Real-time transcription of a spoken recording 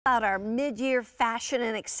About our mid-year fashion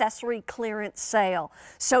and accessory clearance sale.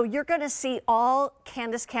 So you're going to see all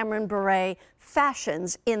Candace Cameron Bure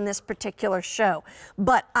fashions in this particular show.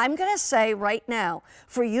 But I'm going to say right now,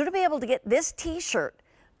 for you to be able to get this t-shirt,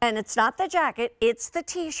 and it's not the jacket, it's the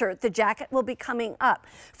t-shirt. The jacket will be coming up.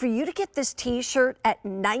 For you to get this t-shirt at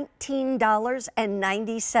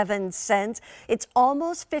 $19.97, it's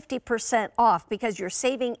almost 50% off because you're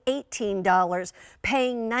saving $18,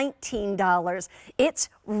 paying $19. It's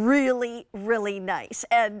really, really nice.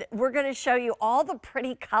 And we're gonna show you all the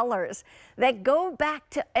pretty colors that go back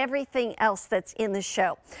to everything else that's in the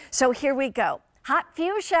show. So here we go. Hot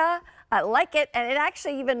fuchsia. I like it, and it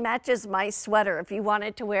actually even matches my sweater if you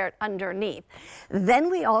wanted to wear it underneath.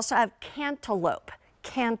 Then we also have cantaloupe,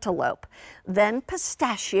 then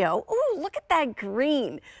pistachio. Ooh, look at that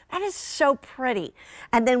green. That is so pretty.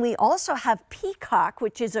 And then we also have peacock,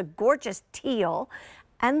 which is a gorgeous teal.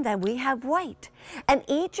 And then we have white. And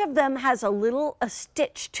each of them has a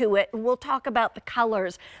stitch to it. And we'll talk about the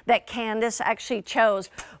colors that Candace actually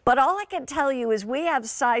chose. But all I can tell you is we have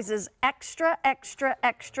sizes extra, extra,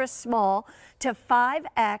 extra small to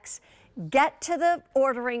 5X. Get to the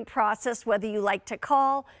ordering process, whether you like to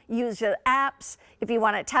call, use your apps, if you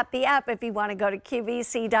want to tap the app, if you want to go to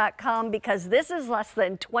QVC.com, because this is less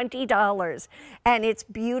than $20 and it's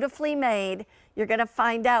beautifully made. You're going to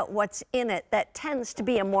find out what's in it. That tends to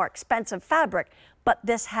be a more expensive fabric, but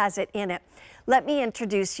this has it in it. Let me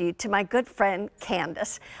introduce you to my good friend,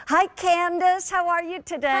 Candace. Hi, Candace. How are you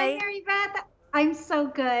today? Hi, Mary Beth. I'm so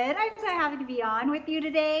good. I'm so happy to be on with you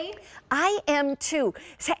today. I am too.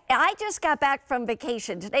 I just got back from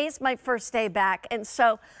vacation. Today is my first day back, and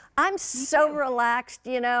so I'm so relaxed,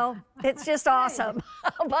 you know. It's just awesome.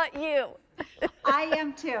 How about you? I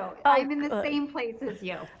am too. I'm in the same place as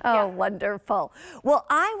you. Oh, yeah. Wonderful. Well,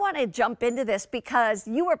 I want to jump into this because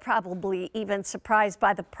you were probably even surprised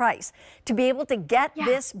by the price. To be able to get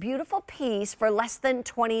this beautiful piece for less than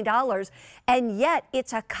 $20, and yet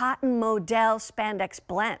it's a cotton modal spandex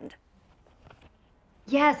blend.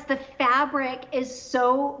 Yes, the fabric is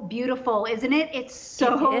so beautiful, isn't it? It's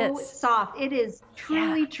so soft. It is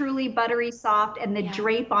truly, truly buttery soft, and the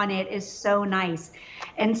drape on it is so nice.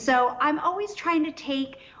 And so I'm always trying to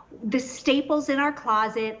take the staples in our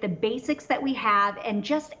closet, the basics that we have, and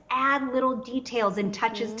just add little details and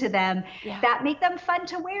touches to them that make them fun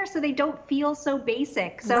to wear so they don't feel so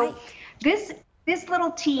basic. So this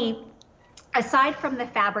little tee, aside from the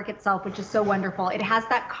fabric itself, which is so wonderful, it has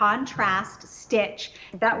that contrast stitch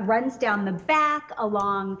that runs down the back,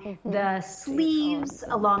 along the sleeves,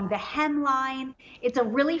 along the hemline. It's a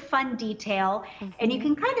really fun detail. And you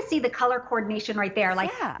can kind of see the color coordination right there. Like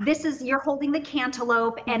this is, you're holding the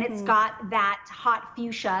cantaloupe, and it's got that hot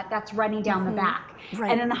fuchsia that's running down the back.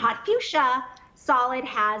 And then the hot fuchsia solid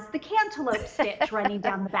has the cantaloupe stitch running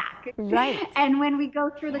down the back. And when we go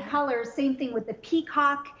through the colors, same thing with the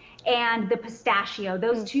peacock and the pistachio.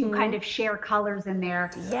 Those two kind of share colors in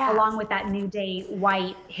there, along with that New Day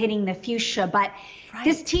white hitting the fuchsia. But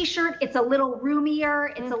this t-shirt, it's a little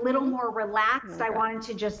roomier, it's a little more relaxed. I wanted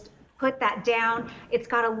to just put that down. It's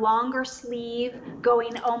got a longer sleeve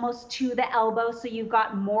going almost to the elbow, so you've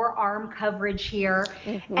got more arm coverage here.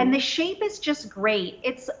 And the shape is just great.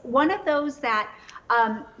 It's one of those that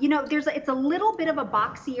you know, it's a little bit of a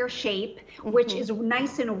boxier shape, which is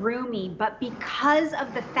nice and roomy, but because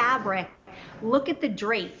of the fabric, look at the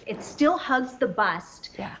drape. It still hugs the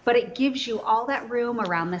bust, but it gives you all that room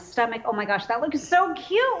around the stomach. Oh my gosh, that looks so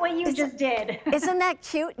cute what you just did. Isn't that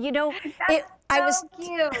cute? You know, I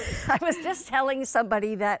was just telling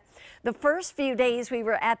somebody that the first few days we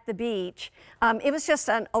were at the beach, it was just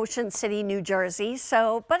on Ocean City, New Jersey.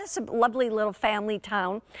 So, but it's a lovely little family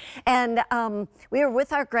town. And we were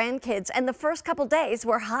with our grandkids, and the first couple days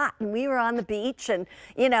were hot, and we were on the beach and,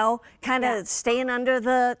 you know, kind of staying under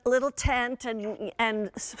the little tent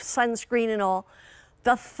and sunscreen and all.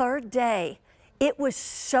 The third day, it was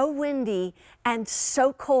so windy and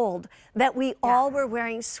so cold that we all were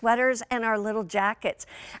wearing sweaters and our little jackets.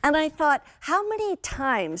 And I thought, how many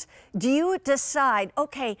times do you decide,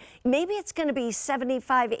 okay, maybe it's going to be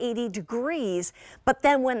 75, 80 degrees, but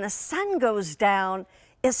then when the sun goes down,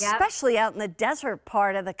 especially out in the desert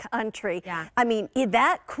part of the country, I mean,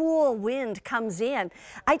 that cool wind comes in.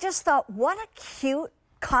 I just thought, what a cute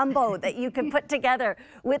combo that you can put together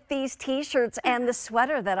with these t-shirts and the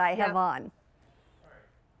sweater that I have on.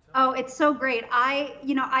 Oh, it's so great.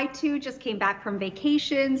 I too just came back from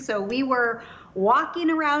vacation, so we were walking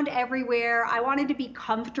around everywhere. I wanted to be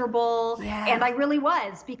comfortable, and I really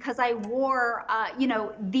was, because I wore,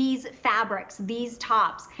 these fabrics, these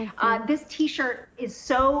tops. This t-shirt is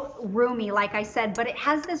so roomy, like I said, but it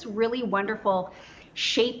has this really wonderful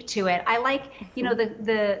shape to it. I like, you know,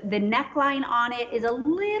 the neckline on it is a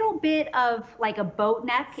little bit of like a boat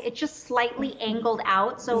neck. It's just slightly angled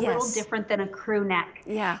out, so a little different than a crew neck.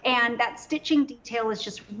 Yeah. And that stitching detail is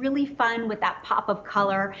just really fun with that pop of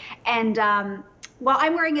color. And well,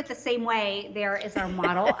 I'm wearing it the same way. There is our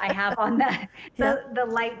model I have on the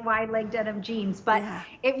light wide leg denim jeans, but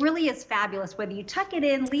it really is fabulous. Whether you tuck it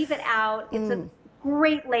in, leave it out, it's a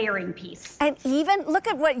great layering piece. And even look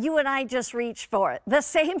at what you and I just reached for. The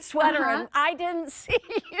same sweater, and I didn't see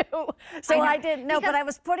you. So I didn't know, but I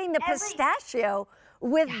was putting the pistachio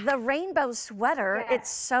with the rainbow sweater. It's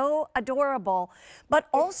so adorable. But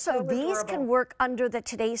also these can work under the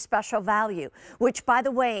today's special value, which by the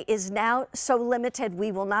way is now so limited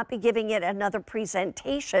we will not be giving it another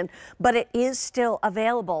presentation, but it is still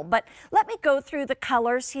available. But let me go through the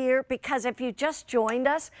colors here, because if you just joined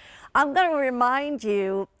us, I'm going to remind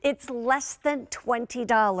you it's less than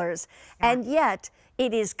 $20, and yet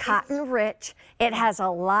it is cotton rich. It has a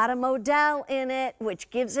lot of modal in it, which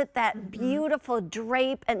gives it that beautiful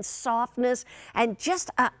drape and softness, and just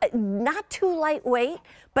not too lightweight,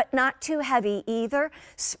 but not too heavy either.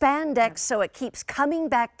 Spandex, so it keeps coming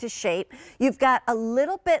back to shape. You've got a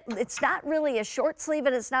little bit, it's not really a short sleeve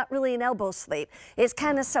and it's not really an elbow sleeve. It's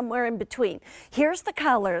kind of somewhere in between. Here's the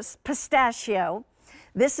colors: pistachio.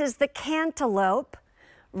 This is the cantaloupe.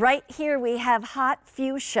 Right here we have hot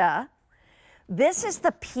fuchsia. This is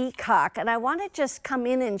the peacock, and I want to just come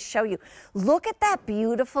in and show you. Look at that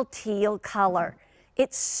beautiful teal color.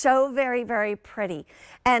 It's so very, very pretty.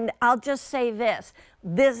 And I'll just say this,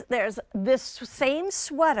 there's this same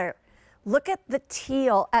sweater. Look at the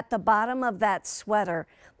teal at the bottom of that sweater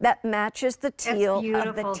that matches the teal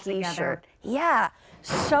of the t-shirt. Yeah,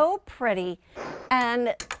 so pretty.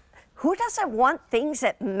 And who doesn't want things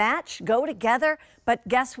that match, go together? But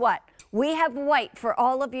guess what? We have white for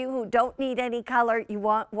all of you who don't need any color. You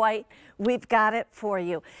want white, we've got it for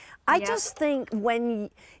you. I just think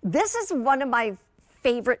this is one of my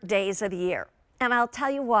favorite days of the year. And I'll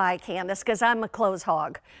tell you why, Candace, because I'm a clothes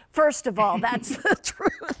hog. First of all, that's the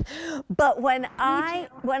truth. But when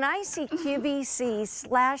I see QVC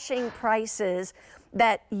slashing prices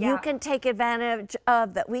that you can take advantage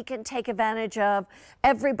of, that we can take advantage of,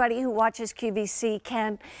 everybody who watches QVC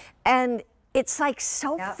can, and it's like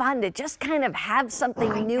so fun to just kind of have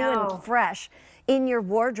something new and fresh in your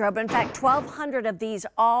wardrobe. In fact, 1,200 of these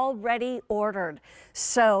already ordered,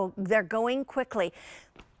 so they're going quickly.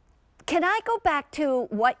 Can I go back to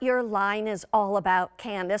what your line is all about,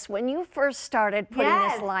 Candace? When you first started putting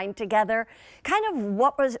this line together, kind of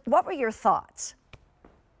what were your thoughts?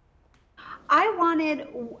 I wanted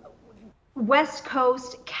West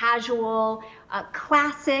Coast casual,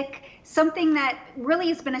 classic, something that really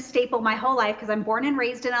has been a staple my whole life because I'm born and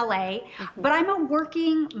raised in LA, but I'm a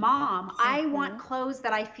working mom. I want clothes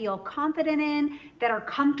that I feel confident in, that are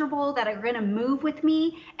comfortable, that are going to move with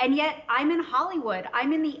me. And yet I'm in Hollywood.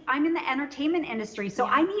 I'm in the entertainment industry. So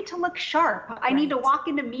I need to look sharp. I need to walk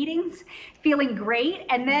into meetings feeling great.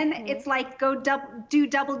 And then it's like do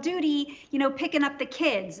double duty, you know, picking up the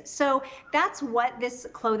kids. So that's what this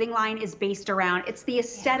clothing line is based around. It's the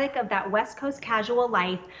aesthetic of that West Coast casual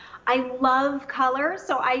life. I love color,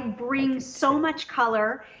 so I bring so much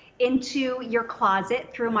color into your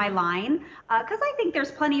closet through my line, because I think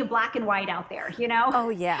there's plenty of black and white out there, you know? Oh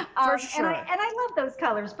yeah, for sure. And I love those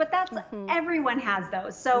colors, but that's everyone has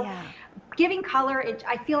those. So giving color,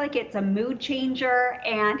 I feel like it's a mood changer,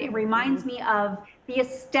 and it reminds me of the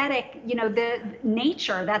aesthetic, you know, the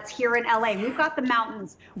nature that's here in LA. We've got the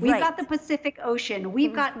mountains, we've got the Pacific Ocean,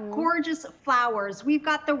 we've got gorgeous flowers, we've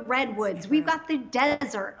got the redwoods, we've got the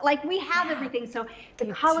desert. Like, we have everything. So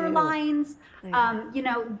the color lines, you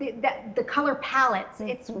know, the color palettes,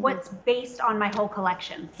 it's what's based on my whole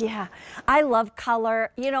collection. Yeah, I love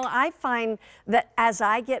color. You know, I find that as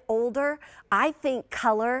I get older, I think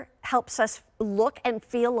color helps us look and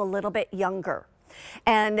feel a little bit younger.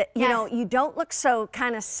 And, you know, you don't look so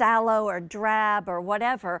kind of sallow or drab or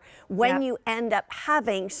whatever when you end up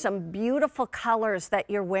having some beautiful colors that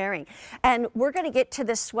you're wearing. And we're going to get to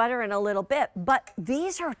this sweater in a little bit, but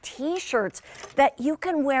these are t-shirts that you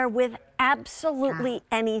can wear with absolutely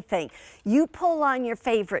anything. You pull on your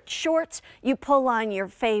favorite shorts, you pull on your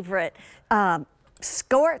favorite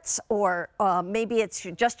skirts, or maybe it's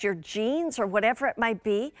just your jeans or whatever it might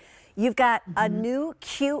be. You've got a new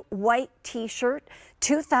cute white t-shirt,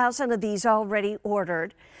 2,000 of these already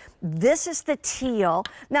ordered. This is the teal.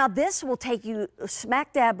 Now this will take you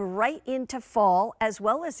smack dab right into fall as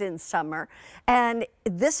well as in summer. And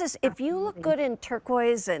this is, if you look good in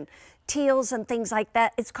turquoise and teals and things like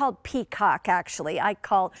that. It's called peacock, actually, and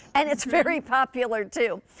it's very popular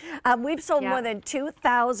too. We've sold more than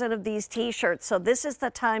 2,000 of these t-shirts, so this is the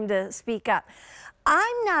time to speak up.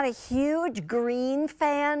 I'm not a huge green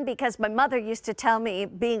fan because my mother used to tell me,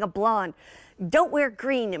 being a blonde, don't wear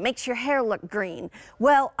green, it makes your hair look green.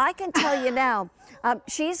 Well, I can tell you now,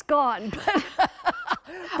 she's gone.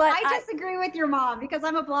 But I disagree with your mom because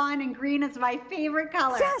I'm a blonde and green is my favorite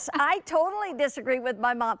color. Yes, I totally disagree with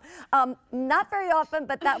my mom. Not very often,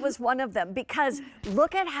 but that was one of them, because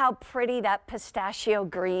look at how pretty that pistachio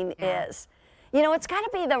green is. You know, it's got to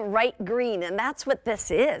be the right green, and that's what this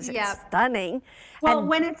is. It's stunning. Well, and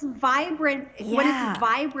when it's vibrant, when it's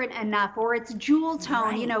vibrant enough, or it's jewel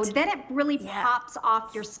tone, you know, then it really pops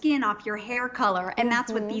off your skin, off your hair color, and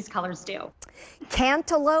that's what these colors do.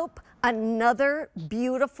 Cantaloupe, another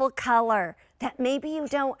beautiful color that maybe you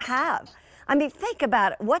don't have. I mean, think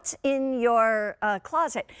about it. What's in your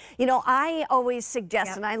closet? You know, I always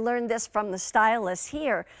suggest, and I learned this from the stylist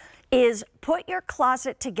here, is put your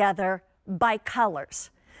closet together by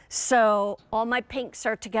colors. So all my pinks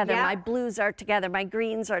are together, my blues are together, my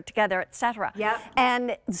greens are together, etc.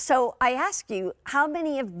 And so I ask you, how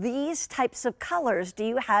many of these types of colors do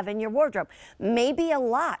you have in your wardrobe? Maybe a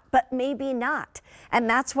lot, but maybe not. And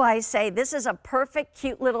that's why I say this is a perfect,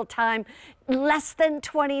 cute little time. Less than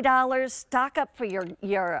 $20. Stock up for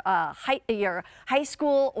your high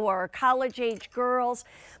school or college age girls.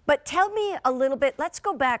 But tell me a little bit, let's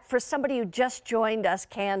go back for somebody who just joined us,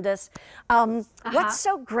 Candace. What's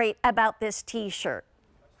so great about this t-shirt?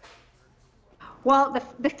 Well,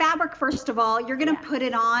 the fabric, first of all, you're going to put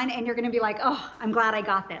it on and you're going to be like, oh, I'm glad I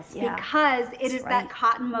got this, because it is that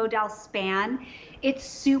cotton modal span. It's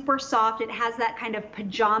super soft. It has that kind of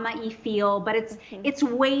pajama-y feel, but it's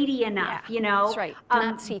weighty enough, you know. That's right.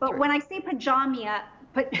 Not see-through. But when I say pajama-y,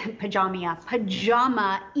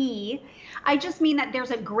 I just mean that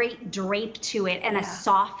there's a great drape to it and a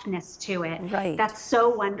softness to it. That's so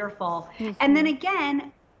wonderful. And then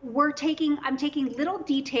again, I'm taking little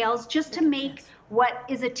details just to make what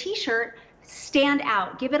is a t-shirt stand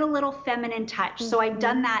out, give it a little feminine touch. So I've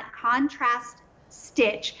done that contrast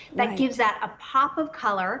stitch that gives that a pop of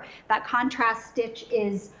color. That contrast stitch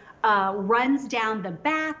is runs down the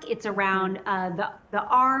back. It's around the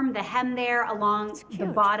arm, the hem there, along the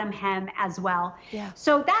bottom hem as well.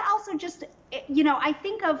 So that also just, you know, I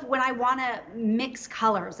think of when I want to mix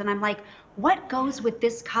colors and I'm like, what goes with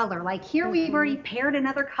this color? Like here we've already paired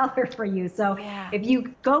another color for you. So if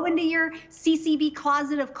you go into your CCB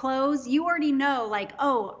closet of clothes, you already know, like,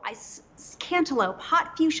 oh, cantaloupe,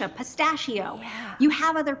 hot fuchsia, pistachio. You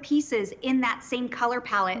have other pieces in that same color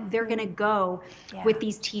palette. They're going to go with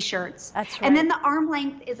these t-shirts. That's right. And then the arm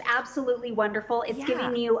length is absolutely wonderful. It's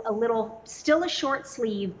giving you a little, still a short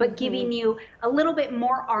sleeve, but giving you a little bit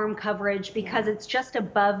more arm coverage because it's just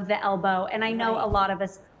above the elbow. And I know a lot of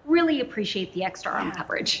us really appreciate the extra arm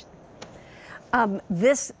coverage.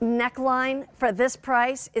 This neckline for this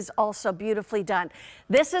price is also beautifully done.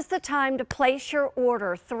 This is the time to place your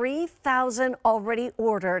order. 3,000 already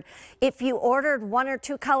ordered. If you ordered 1 or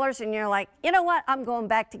 2 colors and you're like, you know what, I'm going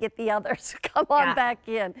back to get the others, come on back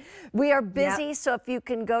in. We are busy, so if you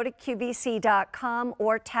can go to QVC.com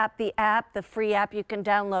or tap the app, the free app you can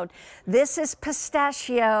download. This is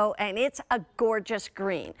pistachio and it's a gorgeous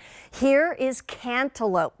green. Here is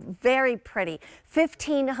cantaloupe, very pretty.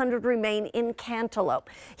 1,500 remain in cantaloupe.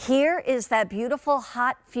 Here is that beautiful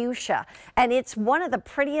hot fuchsia, and it's one of the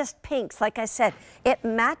prettiest pinks. Like I said, it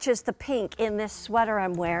matches the pink in this sweater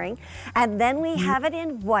I'm wearing. And then we have it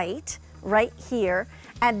in white right here,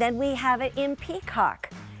 and then we have it in peacock.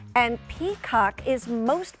 And peacock is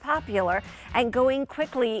most popular and going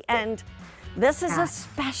quickly, and this is a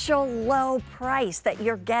special low price that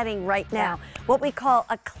you're getting right now, what we call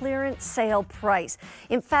a clearance sale price.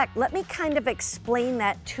 In fact, let me kind of explain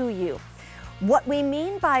that to you. What we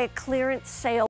mean by a clearance sale